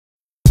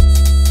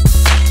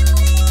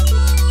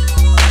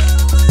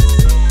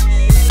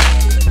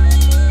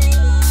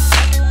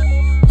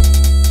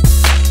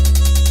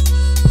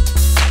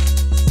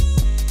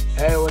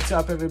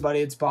up, everybody?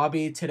 It's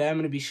Bobby. Today I'm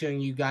going to be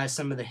showing you guys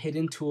some of the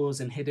hidden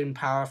tools and hidden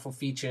powerful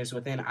features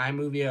within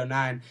iMovie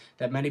 09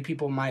 that many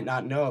people might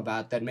not know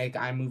about that make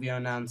iMovie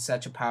 09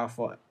 such a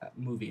powerful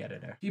movie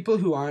editor. People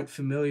who aren't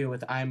familiar with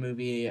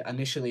iMovie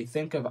initially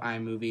think of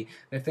iMovie.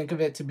 They think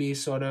of it to be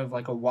sort of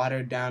like a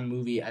watered down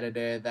movie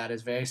editor that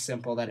is very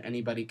simple that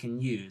anybody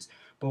can use.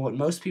 But what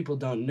most people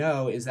don't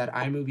know is that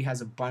iMovie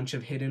has a bunch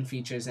of hidden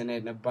features in it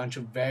and a bunch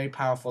of very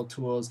powerful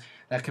tools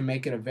that can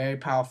make it a very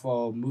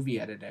powerful movie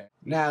editor.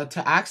 Now,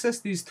 to access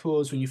these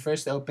tools, when you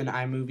first open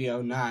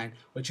iMovie 09,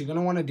 what you're going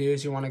to want to do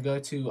is you want to go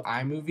to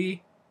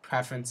iMovie,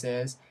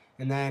 Preferences,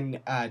 and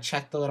then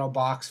check the little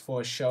box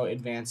for Show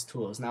Advanced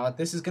Tools. Now, what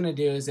this is going to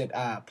do is it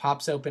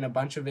pops open a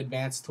bunch of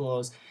advanced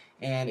tools,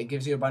 and it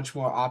gives you a bunch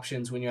more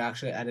options when you're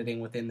actually editing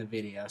within the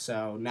video.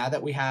 So now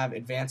that we have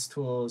advanced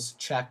tools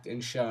checked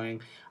and showing,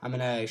 I'm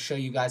going to show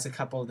you guys a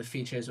couple of the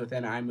features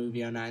within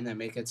iMovie 09 that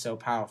make it so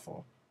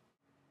powerful.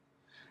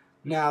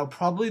 Now,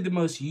 probably the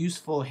most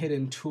useful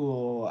hidden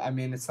tool, I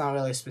mean, it's not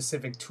really a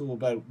specific tool,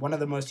 but one of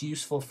the most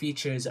useful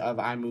features of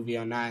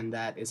iMovie 09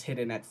 that is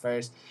hidden at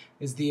first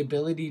is the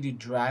ability to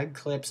drag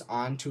clips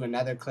onto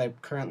another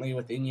clip currently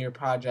within your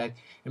project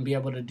and be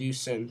able to do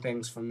certain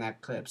things from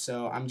that clip.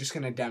 So I'm just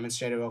going to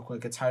demonstrate it real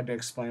quick. It's hard to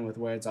explain with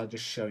words. I'll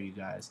just show you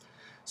guys.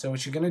 So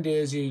what you're going to do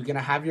is you're going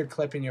to have your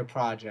clip in your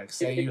project.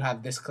 Say you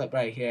have this clip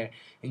right here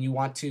and you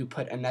want to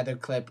put another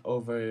clip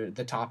over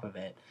the top of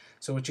it.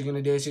 So what you're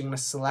going to do is you're going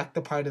to select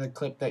the part of the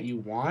clip that you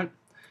want,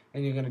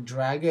 and you're going to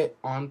drag it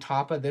on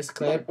top of this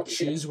clip,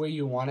 choose where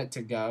you want it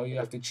to go. You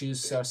have to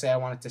choose, so say I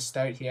want it to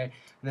start here,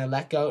 and then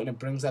let go, and it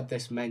brings up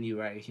this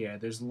menu right here.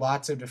 There's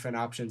lots of different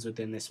options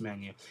within this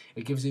menu.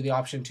 It gives you the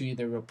option to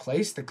either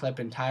replace the clip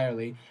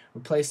entirely,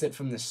 replace it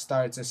from the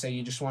start, so say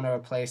you just want to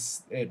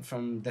replace it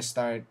from the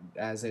start,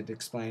 as it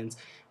explains,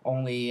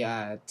 only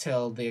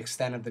till the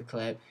extent of the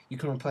clip. You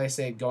can replace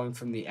it going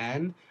from the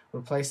end,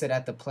 replace it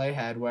at the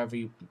playhead wherever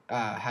you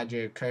had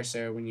your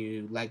cursor when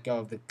you let go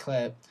of the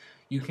clip.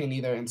 You can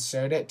either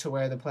insert it to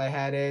where the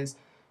playhead is.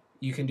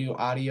 You can do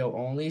audio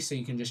only, so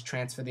you can just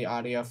transfer the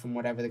audio from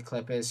whatever the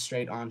clip is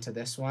straight onto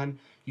this one.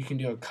 You can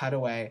do a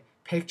cutaway,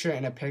 picture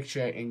in a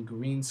picture in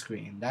green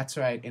screen. That's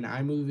right, in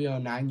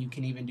iMovie 09 you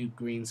can even do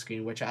green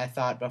screen, which I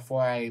thought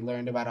before I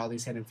learned about all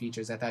these hidden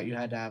features, I thought you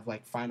had to have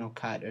like Final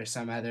Cut or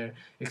some other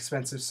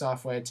expensive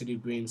software to do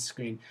green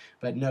screen.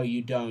 But no,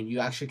 you don't. You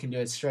actually can do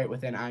it straight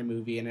within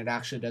iMovie, and it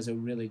actually does a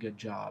really good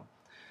job.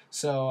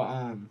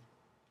 So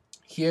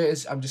here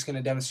is, I'm just going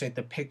to demonstrate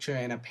the picture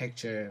in a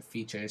picture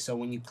feature. So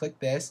when you click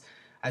this,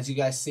 as you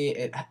guys see,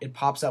 it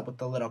pops up with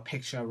the little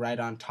picture right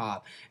on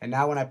top. And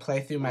now when I play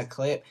through my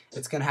clip,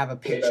 it's going to have a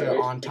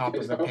picture on top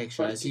of a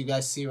picture. As you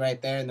guys see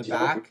right there in the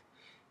back,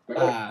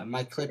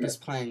 my clip is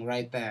playing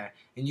right there.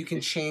 And you can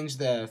change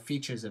the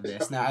features of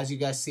this. Now, as you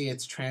guys see,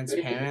 it's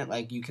transparent.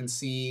 Like, you can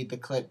see the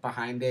clip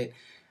behind it,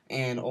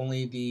 and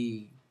only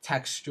the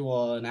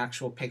textual and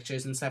actual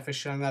pictures and stuff is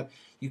showing up.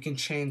 You can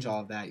change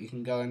all of that. You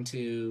can go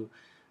into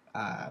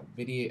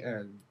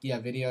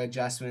video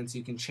adjustments.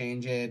 You can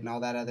change it and all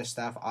that other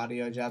stuff,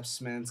 audio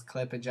adjustments,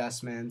 clip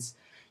adjustments.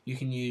 You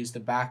can use the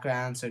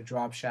background, so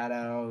drop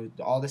shadow,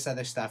 all this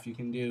other stuff you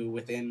can do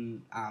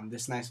within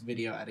this nice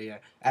video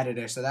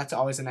editor. So that's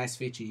always a nice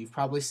feature. You've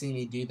probably seen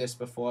me do this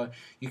before.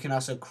 You can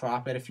also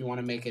crop it if you want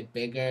to make it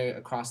bigger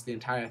across the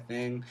entire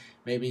thing,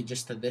 maybe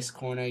just to this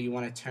corner. You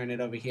want to turn it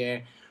over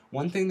here.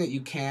 One thing that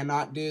you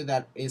cannot do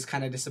that is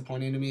kind of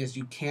disappointing to me is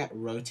you can't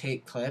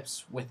rotate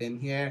clips within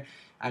here.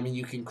 I mean,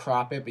 you can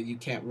crop it, but you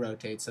can't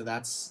rotate, so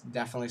that's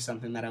definitely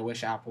something that I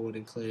wish Apple would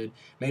include.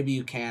 Maybe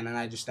you can, and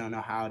I just don't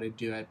know how to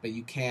do it, but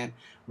you can't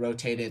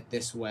rotate it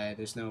this way.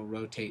 There's no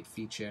rotate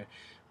feature.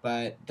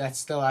 But that's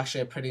still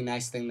actually a pretty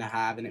nice thing to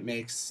have, and it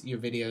makes your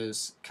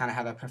videos kind of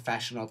have a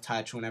professional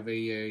touch whenever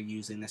you're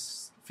using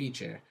this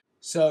feature.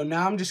 So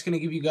now I'm just going to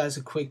give you guys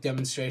a quick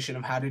demonstration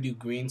of how to do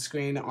green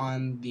screen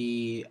on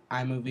the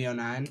iMovie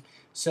 09.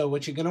 So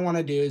what you're going to want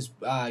to do is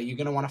you're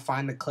going to want to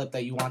find the clip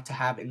that you want to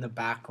have in the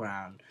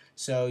background.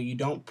 So you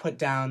don't put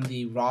down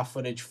the raw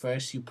footage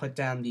first, you put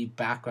down the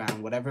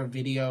background, whatever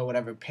video,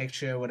 whatever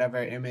picture,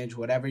 whatever image,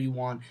 whatever you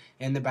want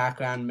in the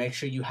background. Make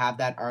sure you have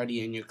that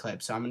already in your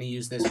clip. So I'm going to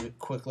use this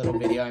quick little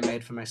video I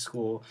made for my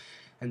school.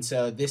 And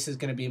so this is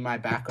going to be my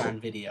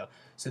background video.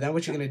 So then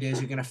what you're going to do is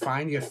you're going to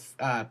find your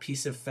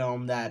piece of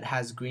film that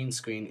has green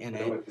screen in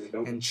it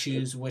and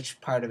choose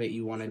which part of it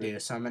you want to do.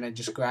 So I'm going to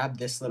just grab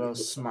this little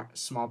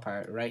small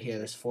part right here,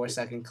 this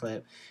 4-second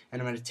clip, and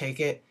I'm going to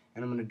take it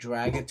and I'm going to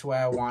drag it to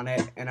where I want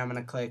it, and I'm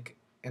going to click,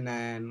 and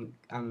then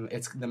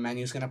the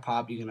menu's going to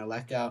pop. You're going to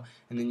let go,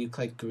 and then you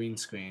click green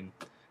screen.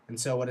 And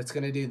so what it's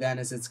going to do then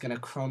is it's going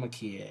to chroma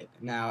key it.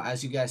 Now,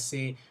 as you guys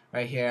see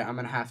right here, I'm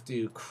going to have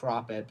to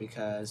crop it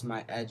because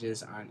my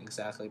edges aren't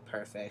exactly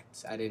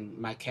perfect.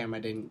 My camera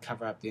didn't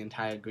cover up the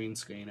entire green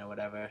screen or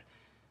whatever.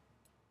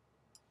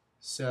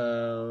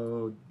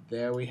 So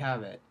there we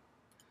have it.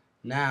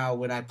 Now,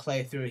 when I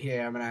play through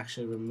here, I'm going to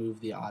actually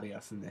remove the audio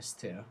from this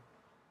too,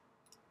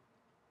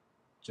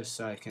 just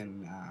so I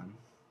can,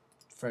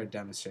 for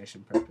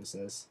demonstration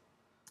purposes.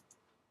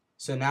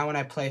 So now when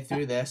I play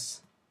through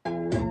this,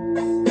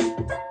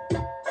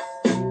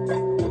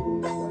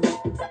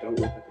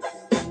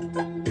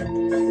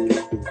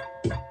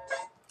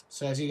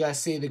 So as you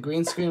guys see, the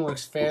green screen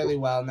works fairly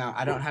well. Now,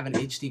 I don't have an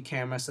HD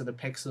camera, so the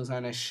pixels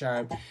aren't as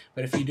sharp,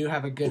 but if you do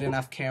have a good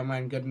enough camera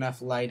and good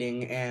enough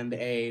lighting and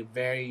a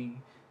very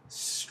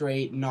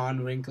straight,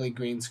 non-wrinkly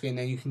green screen,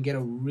 then you can get a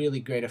really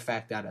great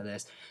effect out of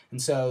this.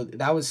 And so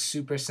that was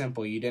super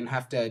simple. You didn't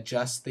have to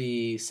adjust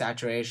the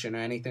saturation or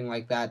anything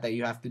like that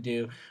you have to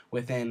do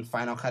within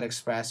Final Cut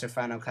Express or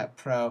Final Cut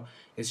Pro.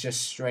 It's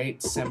just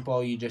straight,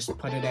 simple. You just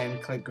put it in,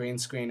 click green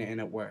screen, and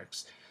it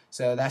works.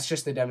 So that's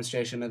just a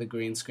demonstration of the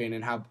green screen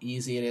and how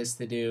easy it is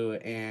to do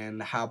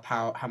and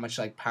how much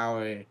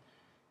power.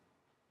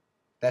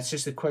 That's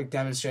just a quick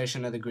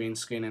demonstration of the green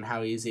screen and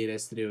how easy it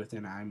is to do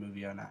within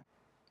iMovie 09.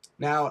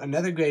 Now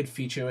another great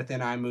feature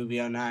within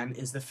iMovie 09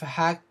 is the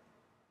fact.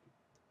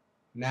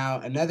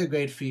 Now another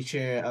great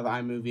feature of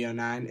iMovie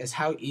 09 is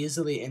how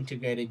easily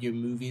integrated your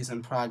movies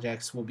and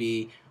projects will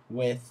be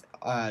with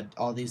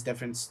all these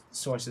different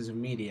sources of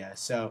media.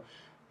 So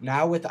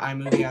now with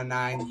iMovie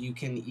 09, you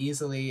can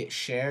easily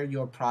share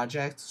your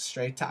project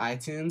straight to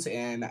iTunes,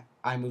 and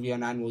iMovie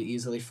 09 will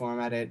easily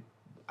format it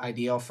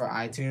ideal for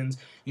iTunes.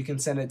 You can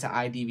send it to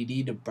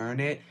iDVD to burn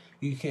it.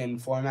 You can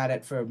format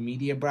it for a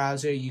media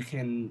browser. You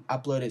can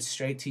upload it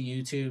straight to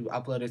YouTube,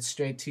 upload it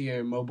straight to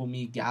your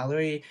MobileMe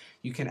gallery.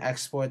 You can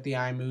export the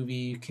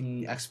iMovie. You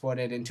can export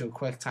it into a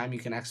QuickTime. You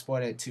can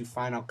export it to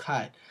Final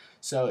Cut.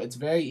 So it's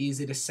very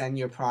easy to send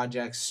your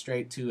projects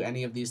straight to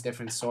any of these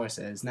different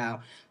sources. Now,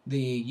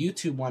 the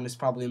YouTube one is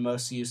probably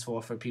most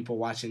useful for people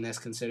watching this,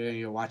 considering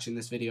you're watching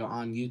this video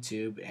on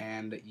YouTube,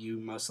 and you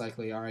most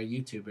likely are a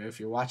YouTuber if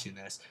you're watching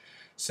this.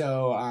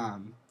 So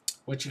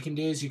what you can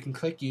do is you can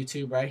click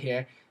YouTube right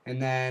here,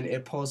 and then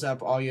it pulls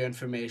up all your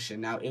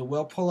information. Now, it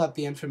will pull up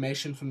the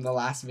information from the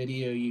last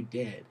video you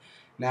did.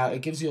 Now,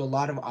 it gives you a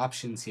lot of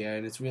options here,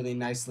 and it's really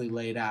nicely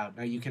laid out.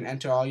 Now, you can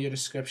enter all your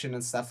description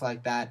and stuff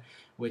like that,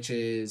 which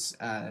is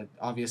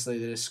obviously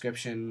the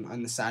description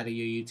on the side of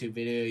your YouTube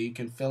video. You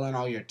can fill in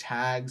all your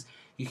tags.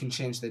 You can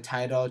change the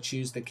title,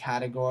 choose the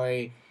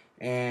category,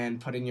 and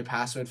put in your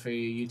password for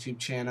your YouTube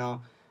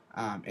channel.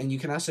 And you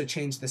can also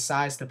change the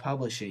size to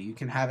publish it. You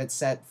can have it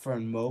set for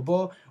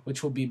mobile,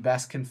 which will be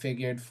best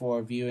configured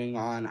for viewing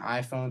on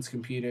iPhones,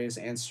 computers,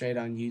 and straight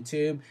on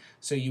YouTube,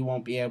 so you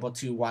won't be able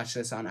to watch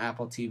this on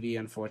Apple TV,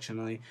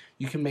 unfortunately.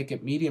 You can make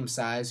it medium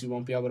size. You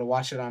won't be able to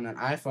watch it on an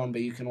iPhone, but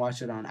you can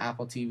watch it on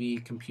Apple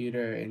TV,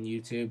 computer, and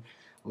YouTube.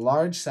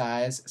 Large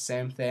size,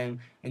 same thing,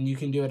 and you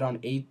can do it on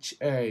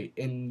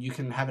and you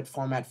can have it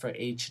format for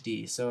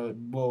HD. So it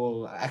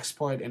will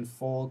export in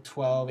full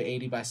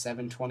 1280 by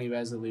 720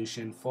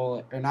 resolution,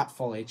 not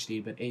full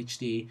HD, but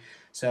HD.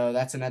 So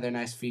that's another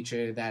nice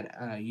feature that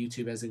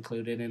YouTube has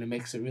included, and it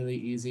makes it really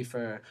easy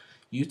for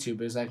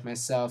YouTubers like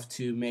myself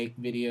to make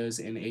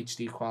videos in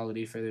HD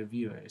quality for their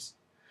viewers.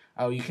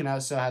 Oh, you can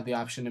also have the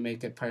option to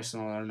make it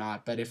personal or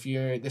not. But if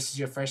this is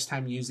your first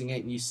time using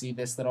it and you see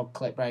this little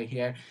clip right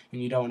here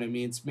and you don't know what it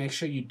means, make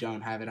sure you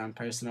don't have it on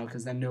personal,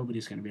 because then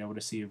nobody's going to be able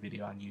to see your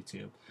video on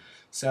YouTube.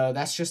 So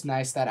that's just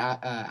nice that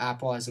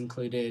Apple has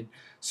included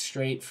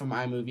straight from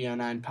iMovie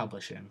 09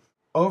 publishing.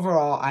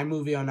 Overall,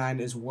 iMovie 09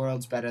 is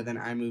worlds better than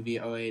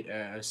iMovie 08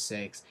 or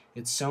 06.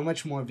 It's so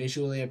much more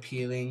visually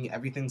appealing.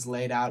 Everything's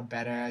laid out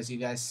better. As you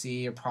guys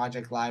see, your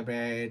project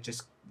library,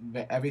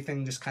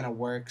 everything just kind of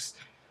works.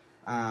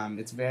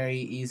 It's very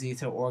easy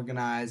to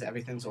organize.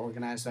 Everything's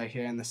organized right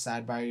here in the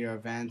sidebar of your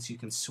events. You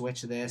can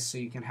switch this so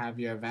you can have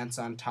your events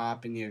on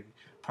top and your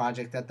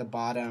project at the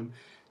bottom.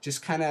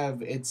 Just kind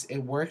of,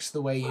 it works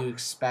the way you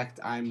expect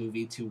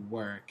iMovie to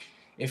work.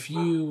 If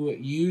you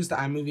used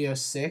iMovie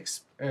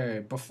 06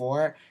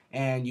 before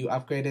and you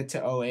upgraded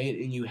to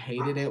 08 and you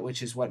hated it,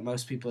 which is what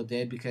most people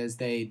did because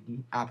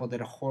Apple did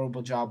a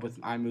horrible job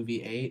with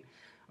iMovie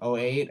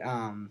 08,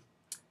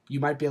 you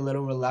might be a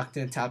little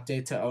reluctant to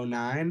update to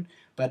 09,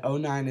 but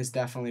 09 is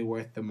definitely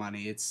worth the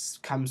money. It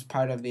comes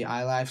part of the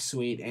iLife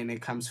suite, and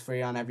it comes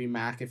free on every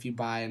Mac if you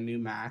buy a new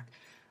Mac.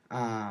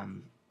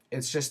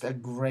 It's just a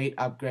great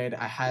upgrade.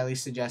 I highly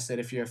suggest it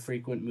if you're a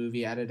frequent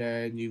movie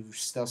editor and you're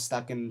still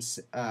stuck in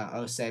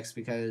 06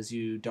 because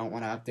you don't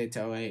want to update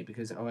to 08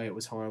 because 08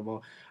 was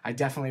horrible. I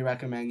definitely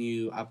recommend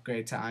you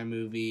upgrade to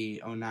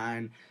iMovie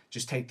 09.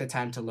 Just take the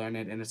time to learn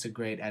it, and it's a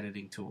great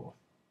editing tool.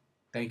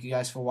 Thank you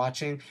guys for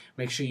watching.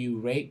 Make sure you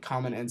rate,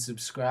 comment, and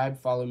subscribe.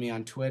 Follow me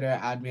on Twitter.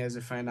 Add me as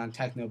a friend on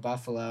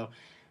TechnoBuffalo.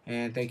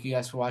 And thank you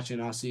guys for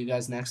watching. I'll see you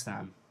guys next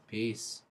time. Peace.